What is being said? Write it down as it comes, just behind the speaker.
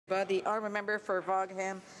The honourable member for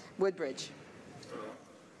Vaughan Woodbridge.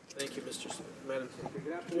 Thank you, Madam Speaker.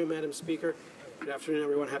 Good afternoon, Madam Speaker. Good afternoon,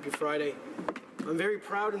 everyone. Happy Friday. I'm very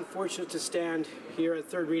proud and fortunate to stand here at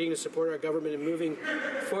third reading to support our government in moving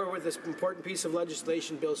forward with this important piece of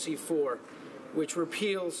legislation, Bill C-4, which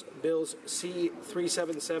repeals Bills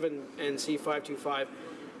C-377 and C-525.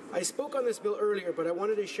 I spoke on this bill earlier, but I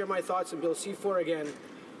wanted to share my thoughts on Bill C-4 again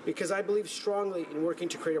because I believe strongly in working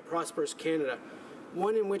to create a prosperous Canada,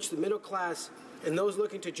 one in which the middle class and those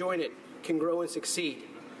looking to join it can grow and succeed.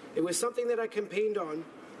 It was something that I campaigned on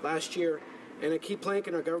last year and a key plank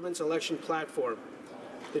in our government's election platform.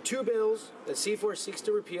 The two bills that C-4 seeks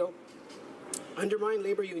to repeal undermine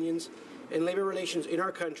labour unions and labour relations in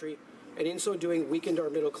our country, and in so doing weakened our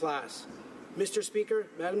middle class. Mr. Speaker,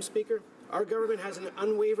 Madam Speaker, our government has an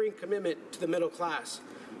unwavering commitment to the middle class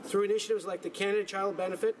through initiatives like the Canada Child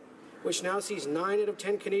Benefit, which now sees 9 out of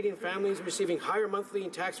 10 Canadian families receiving higher monthly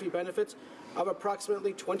and tax-free benefits of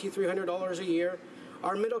approximately $2,300 a year,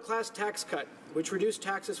 our middle-class tax cut, which reduced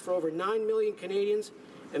taxes for over 9 million Canadians,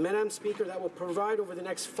 and, Madam Speaker, that will provide over the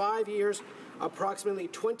next 5 years approximately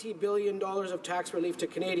 $20 billion of tax relief to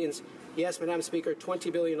Canadians. Yes, Madam Speaker,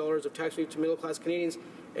 $20 billion of tax relief to middle-class Canadians,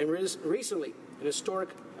 and recently an historic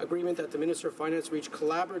agreement that the Minister of Finance reached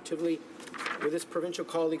collaboratively with his provincial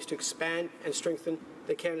colleagues to expand and strengthen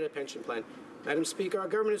the Canada Pension Plan. Madam Speaker, our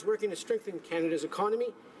government is working to strengthen Canada's economy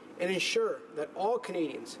and ensure that all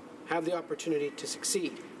Canadians have the opportunity to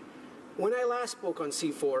succeed. When I last spoke on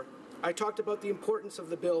C-4, I talked about the importance of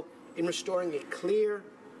the bill in restoring a clear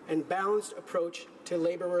and balanced approach to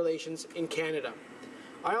labour relations in Canada.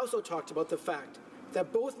 I also talked about the fact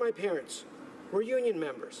that both my parents were union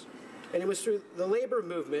members, and it was through the labour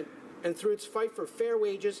movement and through its fight for fair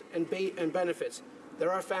wages and benefits that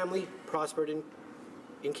our family prospered in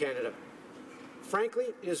Canada. Frankly,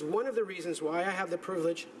 it is one of the reasons why I have the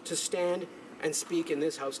privilege to stand and speak in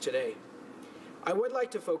this House today. I would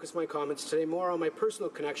like to focus my comments today more on my personal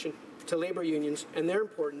connection to labour unions and their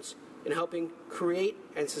importance in helping create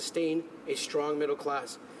and sustain a strong middle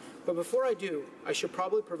class. But before I do, I should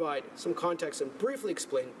probably provide some context and briefly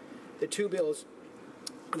explain the two bills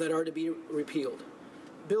that are to be repealed.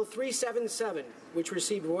 Bill 377, which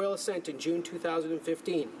received royal assent in June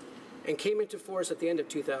 2015 and came into force at the end of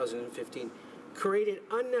 2015, created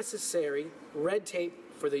unnecessary red tape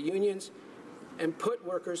for the unions and put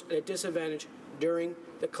workers at a disadvantage during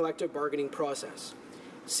the collective bargaining process.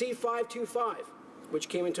 C-525, which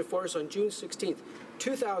came into force on June 16,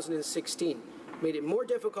 2016, made it more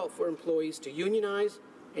difficult for employees to unionize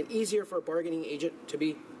and easier for a bargaining agent to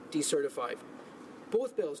be decertified.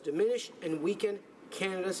 Both bills diminish and weaken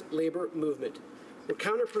Canada's labour movement, were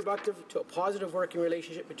counterproductive to a positive working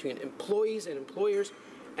relationship between employees and employers,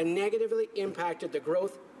 and negatively impacted the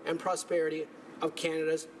growth and prosperity of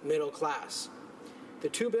Canada's middle class. The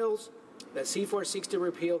two bills that C-4 seeks to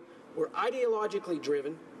repeal were ideologically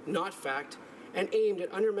driven, not fact, and aimed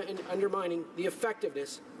at undermining the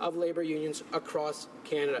effectiveness of labour unions across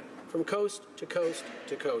Canada, from coast to coast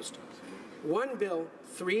to coast. One bill,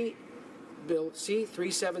 Bill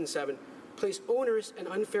C-377, placed onerous and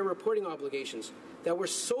unfair reporting obligations that were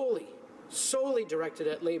solely directed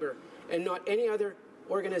at labour and not any other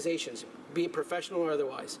organizations, be it professional or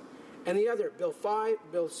otherwise. And the other, Bill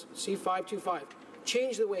C-525,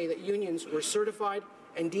 changed the way that unions were certified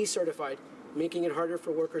and decertified, making it harder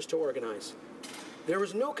for workers to organize. There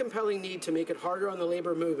was no compelling need to make it harder on the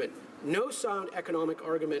labour movement, no sound economic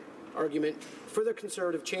argument for the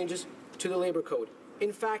Conservative changes to the Labour Code.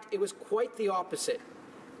 In fact, it was quite the opposite.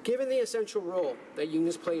 Given the essential role that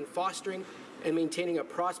unions play in fostering and maintaining a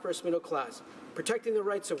prosperous middle class, protecting the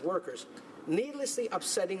rights of workers, needlessly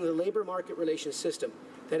upsetting the labour market relations system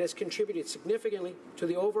that has contributed significantly to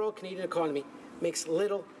the overall Canadian economy makes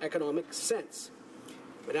little economic sense.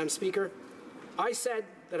 Madam Speaker, I said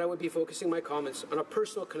that I would be focusing my comments on a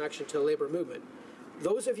personal connection to the labour movement.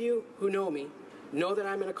 Those of you who know me know that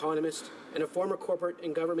I'm an economist and a former corporate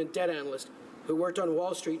and government debt analyst who worked on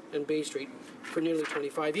Wall Street and Bay Street for nearly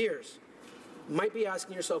 25 years. You might be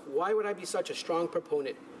asking yourself, why would I be such a strong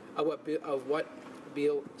proponent of what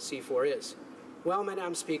Bill C-4 is? Well,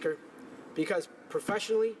 Madam Speaker, because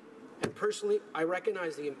professionally and personally, I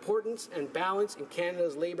recognize the importance and balance in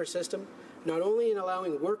Canada's labour system, not only in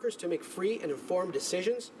allowing workers to make free and informed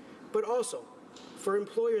decisions, but also for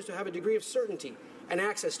employers to have a degree of certainty and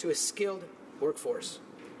access to a skilled workforce.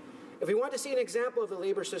 If we want to see an example of the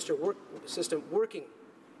labour system working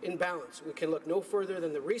in balance, we can look no further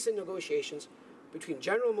than the recent negotiations between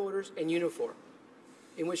General Motors and Unifor,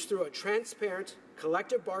 in which through a transparent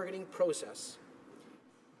collective bargaining process,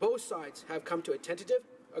 both sides have come to a tentative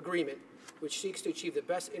agreement which seeks to achieve the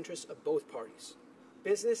best interests of both parties,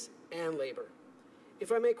 business and labor.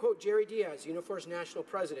 If I may quote Jerry Diaz, Unifor's national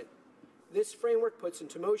president, this framework puts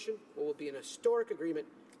into motion what will be an historic agreement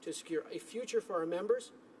to secure a future for our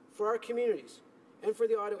members, for our communities, and for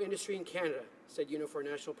the auto industry in Canada, said Unifor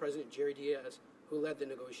National President Jerry Diaz, who led the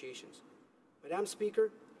negotiations. Madam Speaker,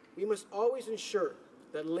 we must always ensure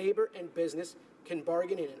that labor and business can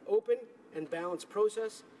bargain in an open and balanced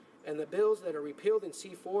process, and the bills that are repealed in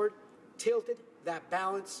C-Ford tilted that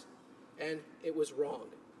balance, and it was wrong.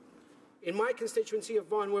 In my constituency of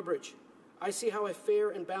Vaughan Woodbridge, I see how a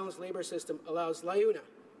fair and balanced labor system allows LIUNA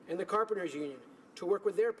and the Carpenters Union to work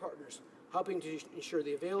with their partners, helping to ensure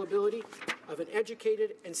the availability of an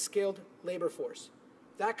educated and skilled labor force.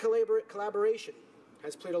 That collaboration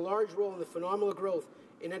has played a large role in the phenomenal growth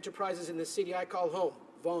in enterprises in the city I call home,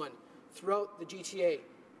 Vaughan, throughout the GTA,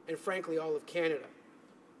 and frankly, all of Canada.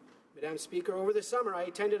 Madam Speaker, over the summer, I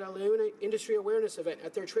attended a LIUNA industry awareness event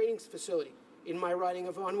at their training facility in my riding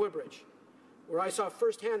of Vaughan Woodbridge, where I saw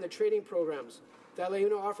firsthand the training programs that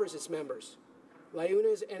LIUNA offers its members.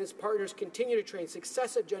 LIUNA and its partners continue to train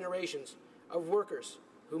successive generations of workers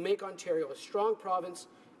who make Ontario a strong province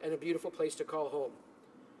and a beautiful place to call home.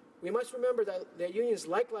 We must remember that unions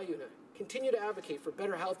like LIUNA continue to advocate for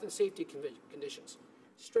better health and safety conditions,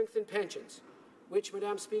 strengthened pensions, which,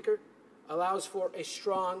 Madam Speaker, allows for a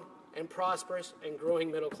strong and prosperous and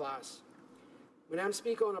growing middle class. Madam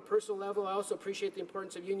Speaker, on a personal level, I also appreciate the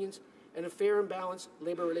importance of unions and a fair and balanced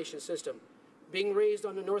labour relations system. Being raised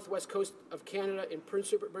on the northwest coast of Canada in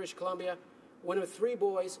Prince Rupert, British Columbia, one of 3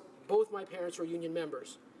 boys, both my parents were union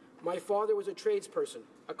members. My father was a tradesperson,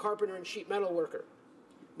 a carpenter and sheet metal worker.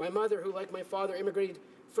 My mother, who like my father immigrated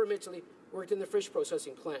from Italy, worked in the fish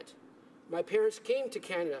processing plant. My parents came to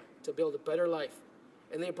Canada to build a better life,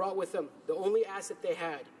 and they brought with them the only asset they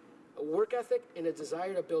had, a work ethic and a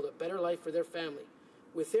desire to build a better life for their family.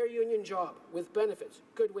 With their union job, with benefits,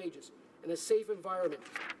 good wages, and a safe environment,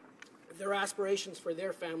 their aspirations for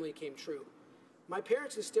their family came true. My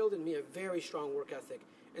parents instilled in me a very strong work ethic,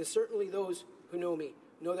 and certainly those who know me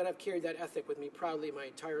know that I've carried that ethic with me proudly my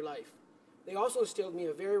entire life. They also instilled in me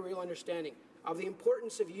a very real understanding of the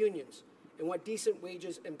importance of unions and what decent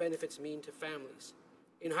wages and benefits mean to families.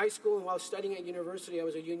 In high school and while studying at university, I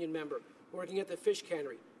was a union member, working at the fish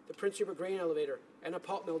cannery, the Prince Rupert grain elevator, and a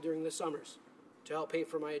pulp mill during the summers to help pay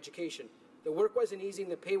for my education. The work wasn't easy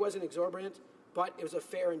and the pay wasn't exorbitant, but it was a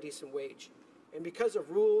fair and decent wage. And because of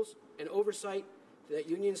rules and oversight that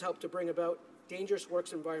unions helped to bring about, dangerous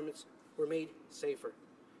work environments were made safer.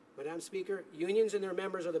 Madam Speaker, unions and their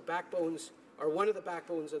members are one of the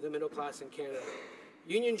backbones of the middle class in Canada.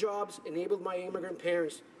 Union jobs enabled my immigrant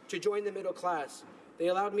parents to join the middle class. They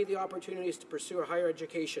allowed me the opportunities to pursue a higher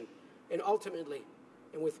education. And ultimately,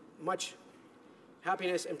 and with much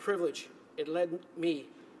happiness and privilege, it led me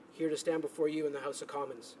here to stand before you in the House of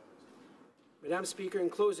Commons. Madam Speaker, in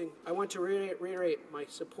closing, I want to reiterate my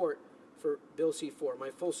support for Bill C-4, my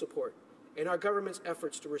full support, and our government's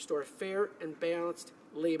efforts to restore a fair and balanced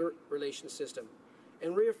labour relations system,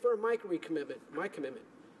 and reaffirm my commitment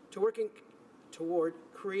to working toward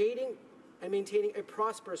creating and maintaining a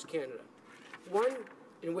prosperous Canada, one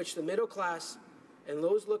in which the middle class and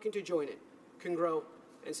those looking to join it can grow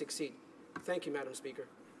and succeed. Thank you, Madam Speaker.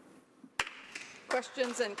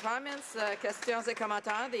 Questions and comments, questions et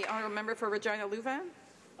commentaires. The honourable member for Regina Louvain.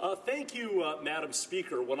 Thank you, Madam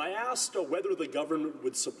Speaker. When I asked whether the government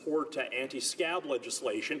would support anti-scab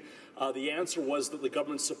legislation, the answer was that the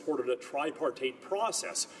government supported a tripartite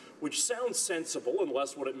process, which sounds sensible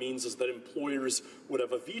unless what it means is that employers would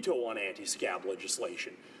have a veto on anti-scab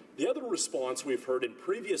legislation. The other response we've heard in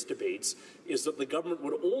previous debates is that the government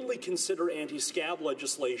would only consider anti-scab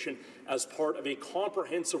legislation as part of a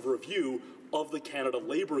comprehensive review of the Canada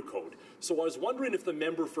Labour Code. So I was wondering if the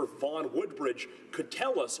member for Vaughan Woodbridge could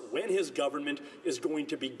tell us when his government is going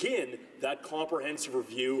to begin that comprehensive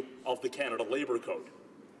review of the Canada Labour Code.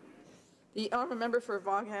 The honourable member for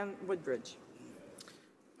Vaughan Woodbridge.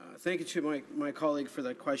 Thank you to my colleague for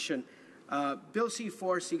that question. Bill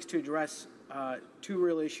C-4 seeks to address 2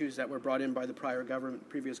 real issues that were brought in by the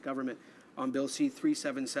previous government on Bill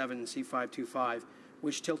C-377 and C-525,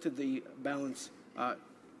 which tilted the balance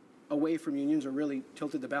away from unions, or really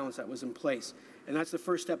tilted the balance that was in place. And that's the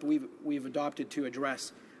first step we've adopted to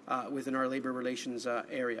address within our labour relations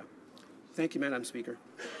area. Thank you, Madam Speaker.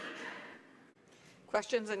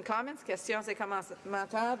 Questions and comments, questions et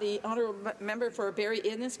commentaires. The honourable member for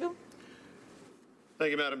Barrie-Innisfil.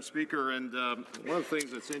 Thank you, Madam Speaker. And one of the things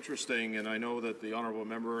that's interesting, and I know that the honourable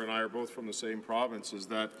member and I are both from the same province, is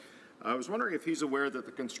that I was wondering if he's aware that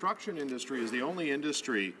the construction industry is the only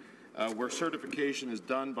industry where certification is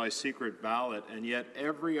done by secret ballot, and yet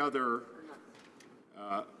every other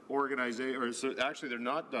organization, or so actually they're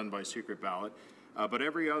not done by secret ballot, but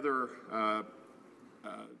every other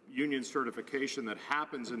union certification that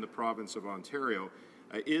happens in the province of Ontario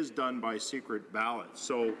is done by secret ballot.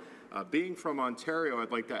 So being from Ontario,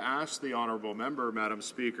 I'd like to ask the honourable member, Madam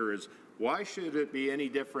Speaker, is why should it be any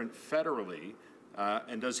different federally,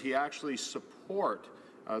 and does he actually support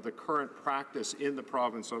the current practice in the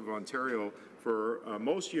province of Ontario for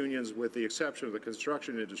most unions, with the exception of the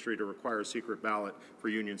construction industry, to require a secret ballot for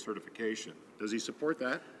union certification? Does he support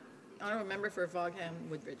that? Honourable member for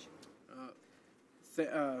Vaughan-Woodbridge.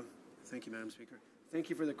 Thank you, Madam Speaker. Thank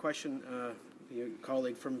you for the question, your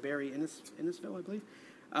colleague from Barrie Innisfil, I believe.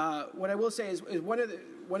 What I will say is one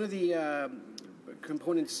of the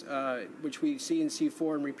components which we see in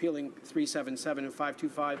C4 and repealing 377 and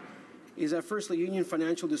 525 is that, firstly, union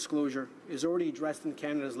financial disclosure is already addressed in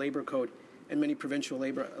Canada's Labour Code and many provincial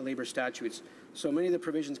labour statutes. So many of the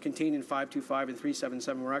provisions contained in 525 and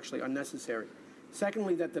 377 were actually unnecessary.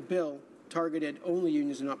 Secondly, that the bill targeted only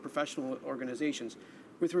unions and not professional organizations.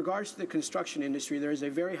 With regards to the construction industry, there is a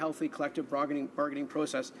very healthy collective bargaining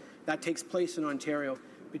process that takes place in Ontario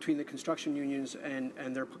between the construction unions and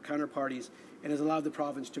their counterparties, and has allowed the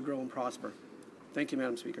province to grow and prosper. Thank you,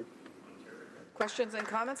 Madam Speaker. Questions and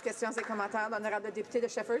comments? Questions et commentaires. L'honorable député de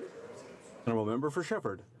Shefford. Honourable member for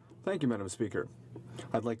Shefford. Thank you, Madam Speaker.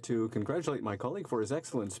 I'd like to congratulate my colleague for his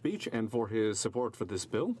excellent speech and for his support for this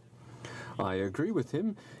bill. I agree with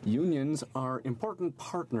him. Unions are important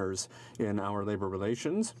partners in our labour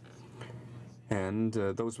relations, and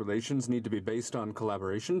those relations need to be based on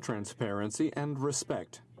collaboration, transparency, and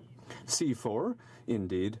respect. C4,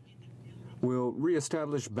 indeed, will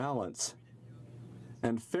re-establish balance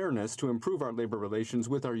and fairness to improve our labour relations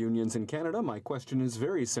with our unions in Canada. My question is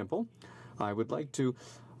very simple. I would like to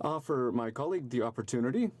offer my colleague the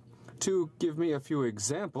opportunity to give me a few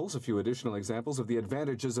additional examples of the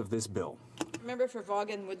advantages of this bill. Member for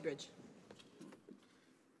Vaughan-Woodbridge.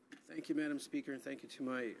 Thank you, Madam Speaker, and thank you to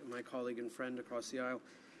my colleague and friend across the aisle.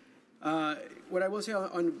 What I will say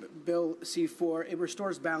on Bill C4, it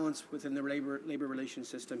restores balance within the labor relations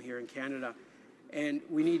system here in Canada. And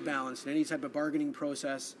we need balance in any type of bargaining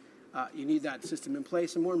process. You need that system in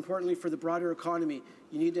place. And more importantly, for the broader economy,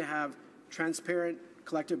 you need to have transparent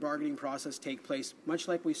collective bargaining process take place, much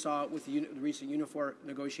like we saw with the recent Unifor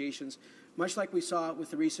negotiations, much like we saw with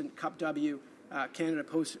the recent Cup W Canada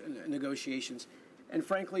Post negotiations. And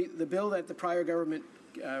frankly, the bill that the prior government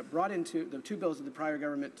the two bills that the prior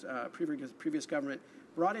government, previous government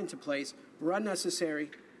brought into place were unnecessary,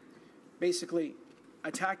 basically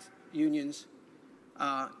attacked unions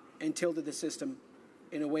and tilted the system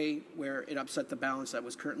in a way where it upset the balance that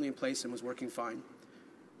was currently in place and was working fine.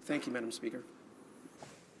 Thank you, Madam Speaker.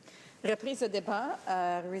 Reprise de débat.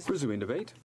 Resuming debate.